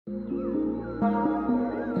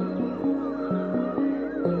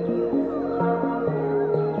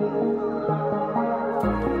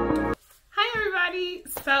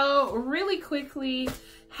So really quickly,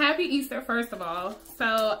 happy Easter first of all.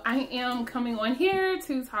 So I am coming on here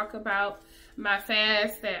to talk about my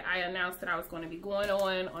fast that I announced that I was going to be going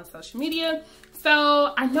on social media.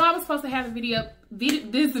 So I know I was supposed to have this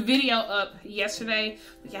video up yesterday,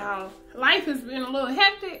 but y'all, life has been a little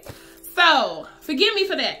hectic, so forgive me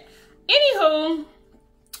for that. Anywho,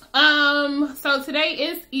 so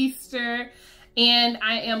today is Easter. And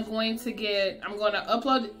I'm going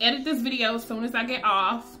to edit this video as soon as I get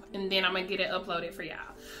off, and then I'm going to get it uploaded for y'all.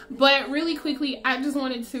 But really quickly, I just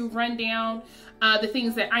wanted to run down the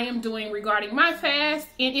things that I am doing regarding my fast.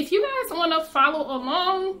 And if you guys want to follow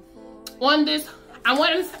along on this, I don't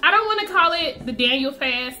want to call it the Daniel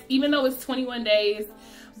fast, even though it's 21 days,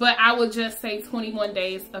 but I would just say 21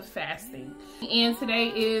 days of fasting. And today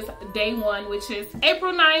is day 1, which is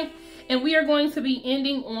April 9th. And we are going to be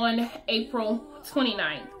ending on April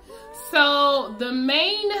 29th. So the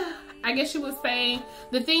main, I guess you would say,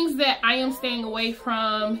 the things that I am staying away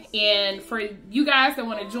from, and for you guys that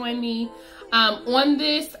want to join me on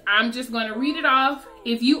this, I'm just going to read it off.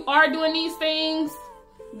 If you are doing these things,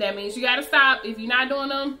 that means you got to stop. If you're not doing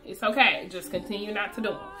them, it's okay. Just continue not to do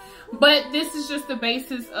them. But this is just the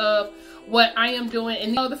basis of what I am doing.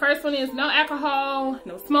 And the first one is no alcohol,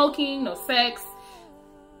 no smoking, no sex.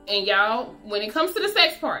 And y'all, when it comes to the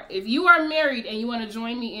sex part, if you are married and you want to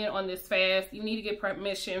join me in on this fast, you need to get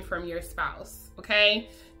permission from your spouse, okay?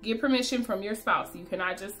 Get permission from your spouse. You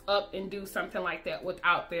cannot just up and do something like that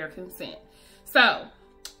without their consent. So,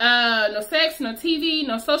 no sex, no TV,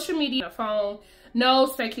 no social media, no phone, no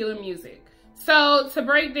secular music. So, to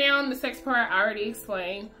break down the sex part, I already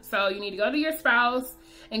explained. So, you need to go to your spouse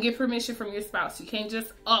and get permission from your spouse. You can't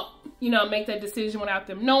just make that decision without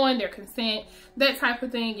them knowing, their consent, that type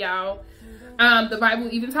of thing, y'all. The Bible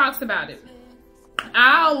even talks about it.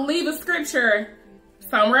 I'll leave a scripture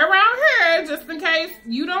somewhere around here just in case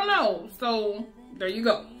you don't know. So there you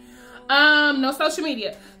go. No social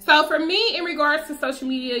media. So for me, in regards to social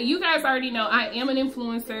media, you guys already know I am an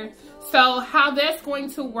influencer. So how that's going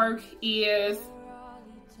to work is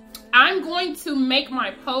I'm going to make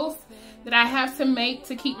my posts that I have to make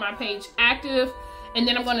to keep my page active, and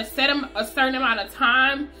then I'm going to set a certain amount of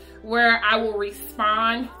time where I will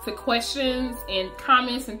respond to questions and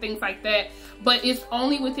comments and things like that, but it's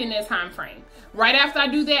only within that time frame. Right after I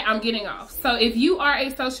do that, I'm getting off. So if you are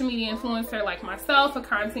a social media influencer like myself, a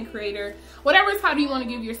content creator, whatever title you want to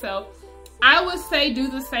give yourself, I would say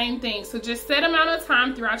do the same thing. So just set amount of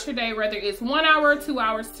time throughout your day, whether it's 1 hour or 2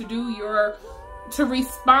 hours, to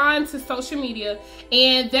respond to social media,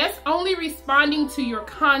 and that's only responding to your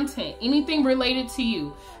content, anything related to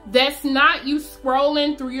you. That's not you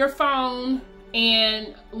scrolling through your phone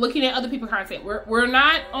and looking at other people's content. We're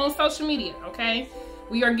not on social media, okay?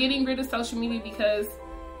 We are getting rid of social media because,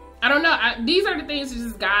 I don't know, these are the things that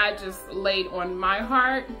just God just laid on my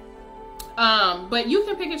heart. But you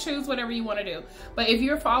can pick and choose whatever you want to do. But if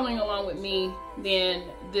you're following along with me, then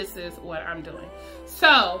this is what I'm doing.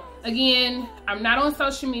 So again, I'm not on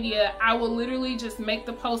social media. I will literally just make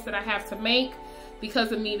the post that I have to make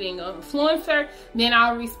because of me being an influencer. Then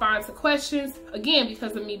I'll respond to questions, again,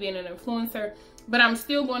 because of me being an influencer. But I'm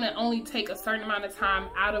still going to only take a certain amount of time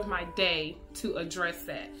out of my day to address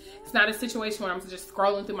that. It's not a situation where I'm just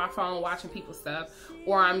scrolling through my phone, watching people's stuff,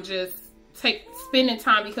 or I'm just spending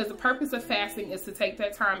time, because the purpose of fasting is to take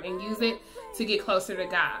that time and use it to get closer to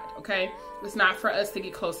God, okay? It's not for us to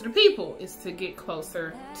get closer to people. It's to get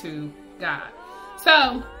closer to God.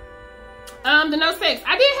 So, the no sex.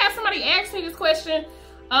 I did have somebody ask me this question.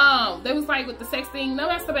 They was like, with the sex thing, no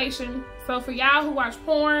masturbation. So for y'all who watch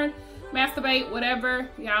porn, masturbate, whatever,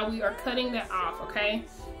 y'all, we are cutting that off, okay?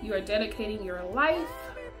 You are dedicating your life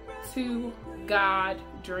to God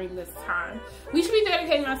during this time. We should be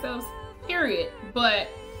dedicating ourselves, period. But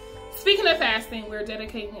speaking of fasting, we're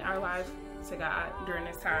dedicating our life to God during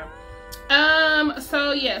this time.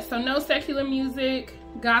 So yeah, so no secular music,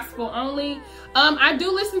 gospel only. I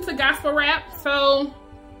do listen to gospel rap, so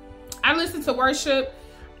I listen to worship.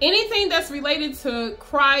 Anything that's related to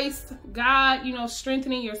Christ, God, you know,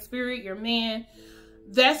 strengthening your spirit, your man,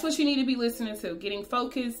 that's what you need to be listening to, getting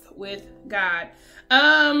focused with God.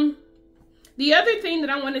 The other thing that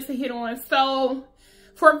I wanted to hit on, so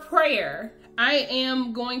for prayer, I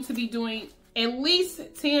am going to be doing at least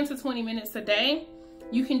 10 to 20 minutes a day.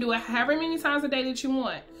 You can do it however many times a day that you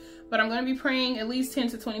want, but I'm going to be praying at least 10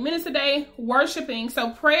 to 20 minutes a day, worshiping. So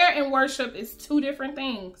prayer and worship is two different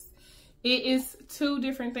things. It is two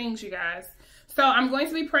different things, you guys. So I'm going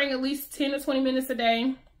to be praying at least 10 to 20 minutes a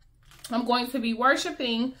day. I'm going to be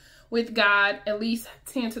worshiping with God at least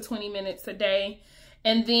 10 to 20 minutes a day.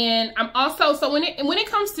 And then I'm also, so when it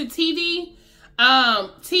comes to TV,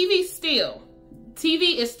 TV is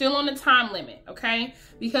still on the time limit, okay?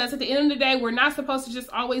 Because at the end of the day, we're not supposed to just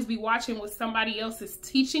always be watching what somebody else is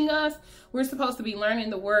teaching us. We're supposed to be learning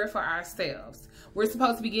the word for ourselves. We're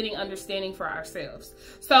supposed to be getting understanding for ourselves.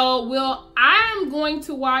 So I'm going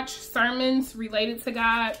to watch sermons related to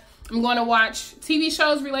God. I'm going to watch TV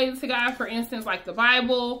shows related to God, for instance, like the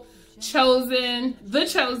Bible, Chosen, The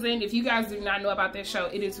Chosen. If you guys do not know about that show,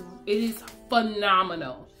 it is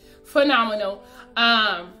phenomenal. Phenomenal.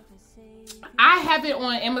 I have it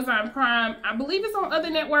on Amazon Prime. I believe it's on other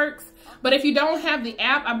networks. But if you don't have the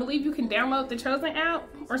app, I believe you can download the Chosen app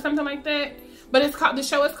or something like that. But the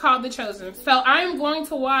show is called The Chosen. So I'm going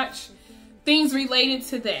to watch things related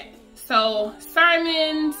to that. So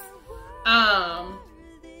sermons,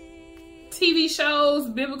 TV shows,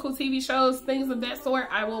 biblical TV shows, things of that sort,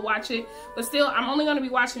 I will watch it. But still, I'm only going to be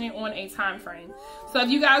watching it on a time frame. So if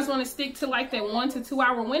you guys want to stick to like that 1 to 2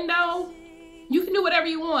 hour window, you can do whatever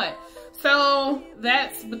you want. So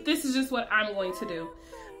but this is just what I'm going to do.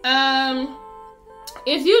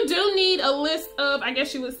 If you do need a list of, I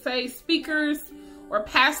guess you would say, speakers or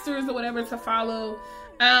pastors or whatever to follow,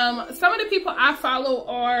 some of the people I follow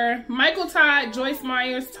are Michael Todd, Joyce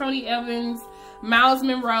Meyers, Tony Evans, Myles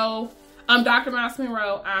Munroe, Dr. Myles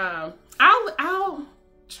Munroe. I'll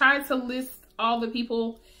try to list all the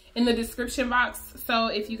people in the description box. So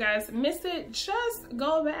if you guys missed it, just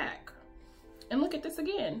go back and look at this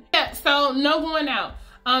again. Yeah, so no going out.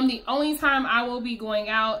 The only time I will be going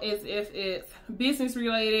out is if it's business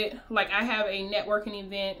related. Like I have a networking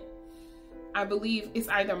event. I believe it's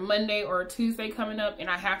either Monday or Tuesday coming up and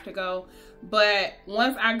I have to go. But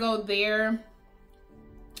once I go there,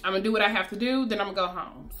 I'm gonna do what I have to do, then I'm gonna go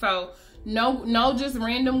home. So no just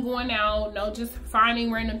random going out, no just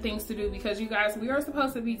finding random things to do, because you guys, we are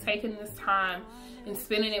supposed to be taking this time and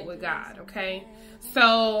spending it with God, okay?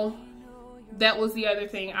 So that was the other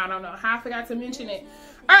thing. I don't know how I forgot to mention it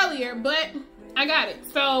earlier, but I got it.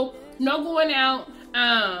 So no going out.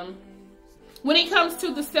 When it comes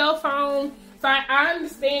to the cell phone, I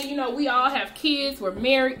understand, you know, we all have kids, we're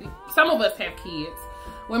married, some of us have kids.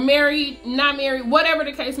 We're married, not married, whatever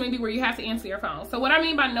the case may be, where you have to answer your phone. So what I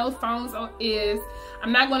mean by no phones is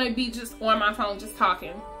I'm not going to be just on my phone just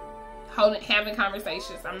talking, having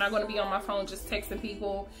conversations. I'm not going to be on my phone just texting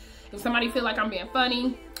people. If somebody feel like I'm being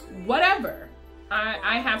funny, whatever.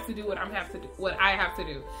 I have to do what I have to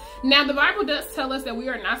do. Now, the Bible does tell us that we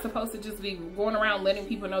are not supposed to just be going around letting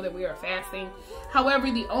people know that we are fasting.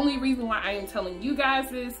 However, the only reason why I am telling you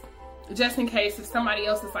guys is just in case if somebody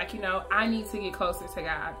else is like, you know, I need to get closer to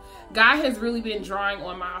God. God has really been drawing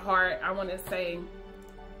on my heart, I want to say,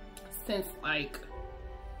 since like,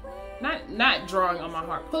 not drawing on my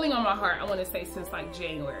heart, pulling on my heart, I want to say since like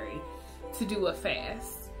January, to do a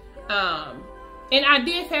fast. And I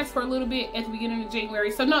did fast for a little bit at the beginning of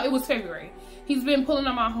January. So no, it was February. He's been pulling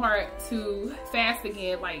on my heart to fast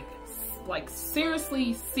again, like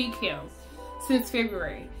seriously seek him since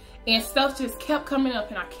February. And stuff just kept coming up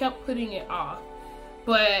and I kept putting it off.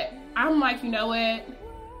 But I'm like, you know what?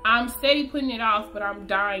 I'm steady putting it off, but I'm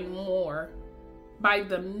dying more by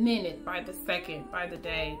the minute, by the second, by the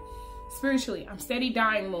day. Spiritually, I'm steady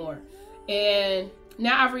dying more. And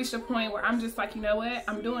now I've reached a point where I'm just like, you know what?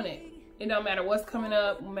 I'm doing it. It don't matter what's coming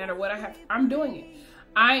up, no matter what I have, I'm doing it.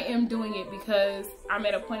 I am doing it because I'm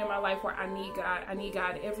at a point in my life where I need God. I need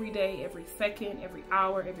God every day, every second, every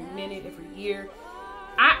hour, every minute, every year.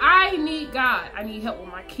 I need God. I need help with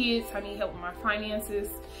my kids. I need help with my finances.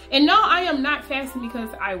 And no, I am not fasting because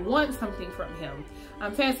I want something from him.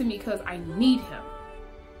 I'm fasting because I need him.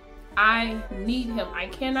 I need him. I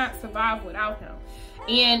cannot survive without him.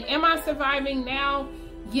 And am I surviving now?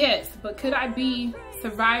 Yes, but could I be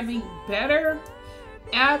surviving better?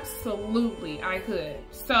 Absolutely, I could.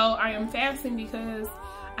 So I am fasting because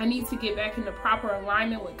I need to get back into proper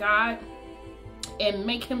alignment with God and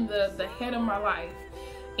make him the head of my life.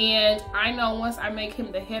 And I know once I make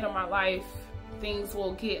him the head of my life, things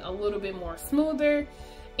will get a little bit more smoother.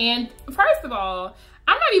 And first of all,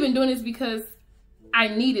 I'm not even doing this because I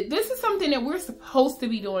need it. This is something that we're supposed to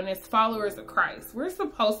be doing as followers of Christ. We're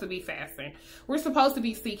supposed to be fasting. We're supposed to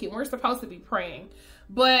be seeking. We're supposed to be praying.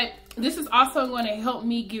 But this is also going to help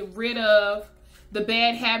me get rid of the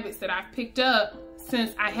bad habits that I've picked up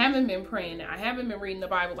since I haven't been praying. I haven't been reading the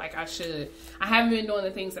Bible like I should. I haven't been doing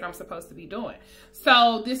the things that I'm supposed to be doing.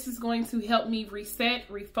 So this is going to help me reset,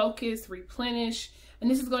 refocus, replenish. And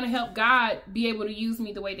this is going to help God be able to use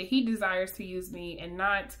me the way that he desires to use me and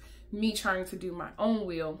not me trying to do my own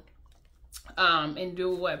will and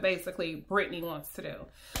do what basically Brittany wants to do.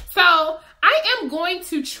 So I am going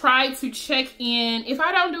to try to check in. If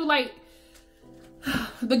I don't do like,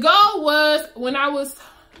 the goal was when I was,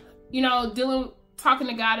 you know, talking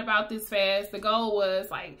to God about this fast, the goal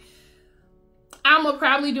was like, I'm gonna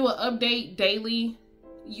probably do an update daily.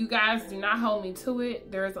 You guys do not hold me to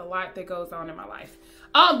it. There's a lot that goes on in my life.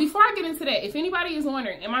 Before I get into that, if anybody is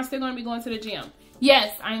wondering, am I still going to be going to the gym?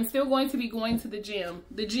 Yes, I am still going to be going to the gym.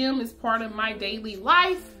 The gym is part of my daily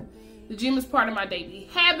life. The gym is part of my daily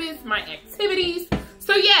habits, my activities.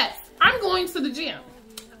 So yes, I'm going to the gym.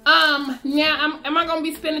 Now, am I going to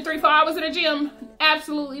be spending 3-4 hours at the gym?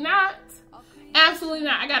 Absolutely not. Absolutely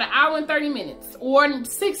not. I got an hour and 30 minutes or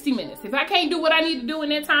 60 minutes. If I can't do what I need to do in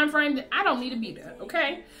that time frame, then I don't need to be there,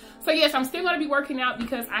 okay? So yes, I'm still going to be working out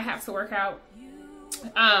because I have to work out.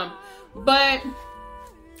 But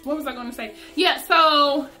what was I going to say? Yeah,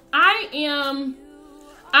 so I'm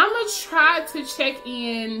going to try to check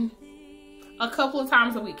in a couple of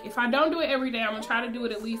times a week. If I don't do it every day, I'm going to try to do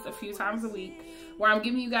it at least a few times a week where I'm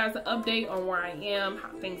giving you guys an update on where I am, how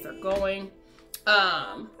things are going.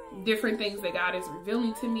 Different things that God is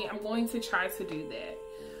revealing to me. I'm going to try to do that.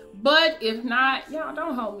 But if not, y'all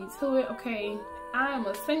don't hold me to it, okay? I am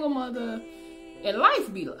a single mother and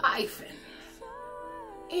life be lifing.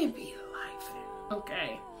 It be lifing,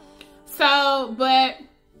 okay? So, but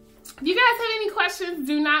if you guys have any questions,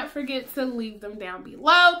 do not forget to leave them down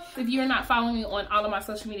below. If you're not following me on all of my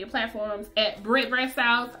social media platforms at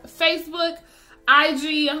BrittBratStyles, Facebook,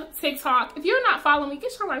 IG, TikTok. If you're not following me,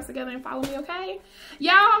 get your lives together and follow me, okay?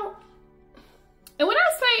 Y'all, and when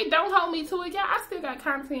I say don't hold me to it, y'all, I still got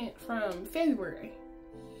content from February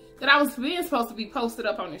that I was supposed to be posted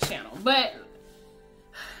up on this channel. But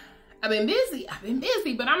I've been busy,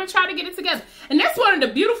 but I'm gonna try to get it together. And that's one of the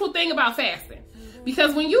beautiful things about fasting.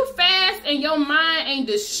 Because when you fast and your mind ain't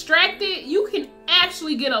distracted, you can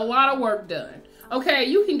actually get a lot of work done. Okay,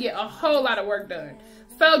 you can get a whole lot of work done.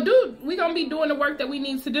 So, we're going to be doing the work that we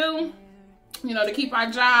need to do, you know, to keep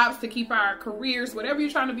our jobs, to keep our careers, whatever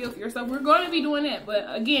you're trying to build for yourself. We're going to be doing that. But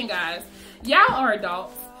again, guys, y'all are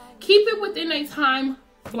adults. Keep it within a time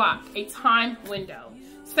block, a time window.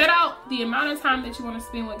 Set out the amount of time that you want to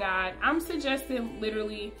spend with God. I'm suggesting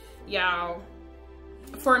literally, y'all,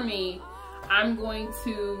 for me, I'm going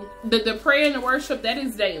to, the prayer and the worship, that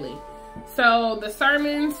is daily. So the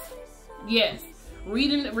sermons, yes.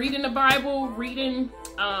 Reading the Bible, reading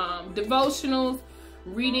devotionals,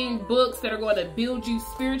 reading books that are going to build you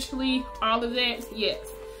spiritually, all of that, yes.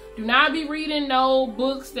 Do not be reading no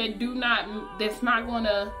books that's not going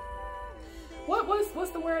to,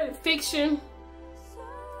 what's the word? Fiction.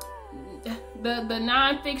 The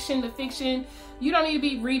non-fiction, the fiction. You don't need to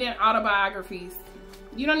be reading autobiographies.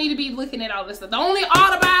 You don't need to be looking at all this stuff. The only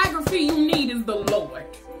autobiography you need is the Lord,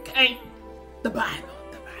 okay? The Bible.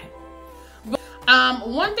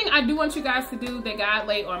 One thing I do want you guys to do that God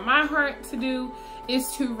laid on my heart to do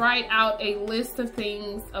is to write out a list of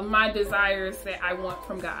things, of my desires that I want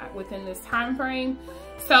from God within this time frame.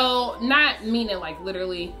 So not meaning like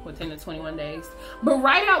literally within the 21 days, but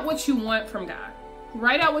write out what you want from God.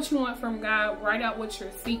 Write out what you want from God. Write out what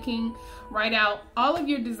you're seeking. Write out all of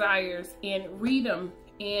your desires and read them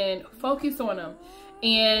and focus on them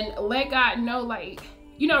and let God know, like,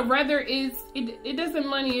 you know, whether it doesn't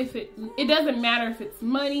matter if it's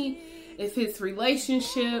money, if it's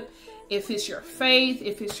relationship, if it's your faith,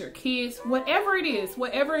 if it's your kids, whatever it is,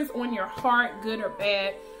 whatever is on your heart, good or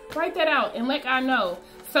bad, write that out and let God know.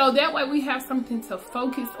 So that way we have something to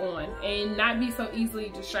focus on and not be so easily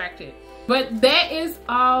distracted. But that is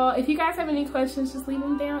all. If you guys have any questions, just leave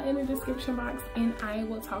them down in the description box and I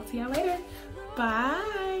will talk to y'all later.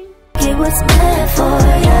 Bye. It was meant for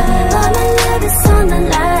you. All my love is on the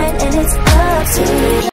line and it's up to you.